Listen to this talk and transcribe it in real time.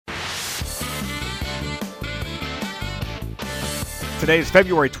Today is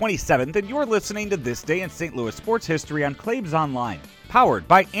February 27th, and you're listening to This Day in St. Louis Sports History on Claibs Online, powered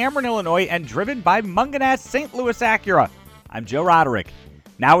by Ameren, Illinois, and driven by Mungenast St. Louis Acura. I'm Joe Roderick.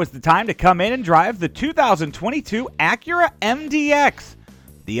 Now is the time to come in and drive the 2022 Acura MDX.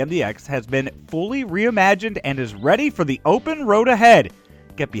 The MDX has been fully reimagined and is ready for the open road ahead.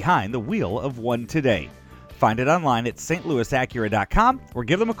 Get behind the wheel of one today. Find it online at stlouisacura.com or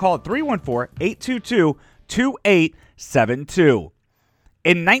give them a call at 314-822-2872.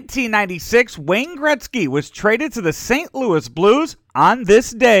 In 1996, Wayne Gretzky was traded to the St. Louis Blues on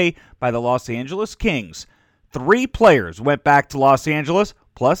this day by the Los Angeles Kings. 3 players went back to Los Angeles,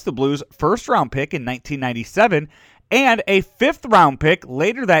 plus the Blues' first-round pick in 1997 and a 5th-round pick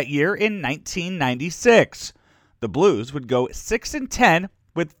later that year in 1996. The Blues would go 6-10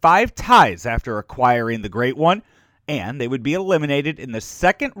 with 5 ties after acquiring the Great One, and they would be eliminated in the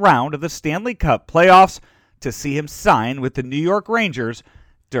second round of the Stanley Cup playoffs to see him sign with the New York Rangers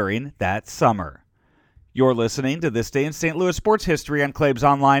during that summer. You're listening to This Day in St. Louis Sports History on Claibs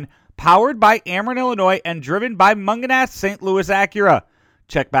Online, powered by Ameren, Illinois, and driven by Mungenast St. Louis Acura.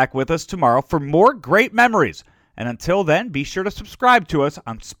 Check back with us tomorrow for more great memories. And until then, be sure to subscribe to us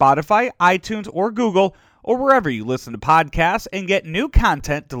on Spotify, iTunes, or Google, or wherever you listen to podcasts and get new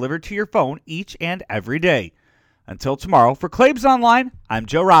content delivered to your phone each and every day. Until tomorrow, for Claibs Online, I'm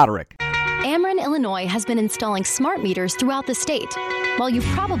Joe Roderick. Ameren, Illinois has been installing smart meters throughout the state. While you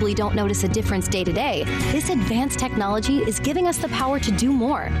probably don't notice a difference day to day, this advanced technology is giving us the power to do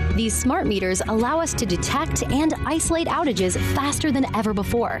more. These smart meters allow us to detect and isolate outages faster than ever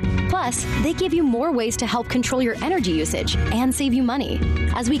before. Plus, they give you more ways to help control your energy usage and save you money.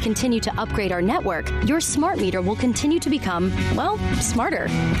 As we continue to upgrade our network, your smart meter will continue to become, well, smarter.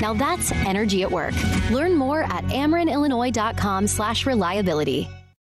 Now that's energy at work. Learn more at amerenillinois.com/reliability.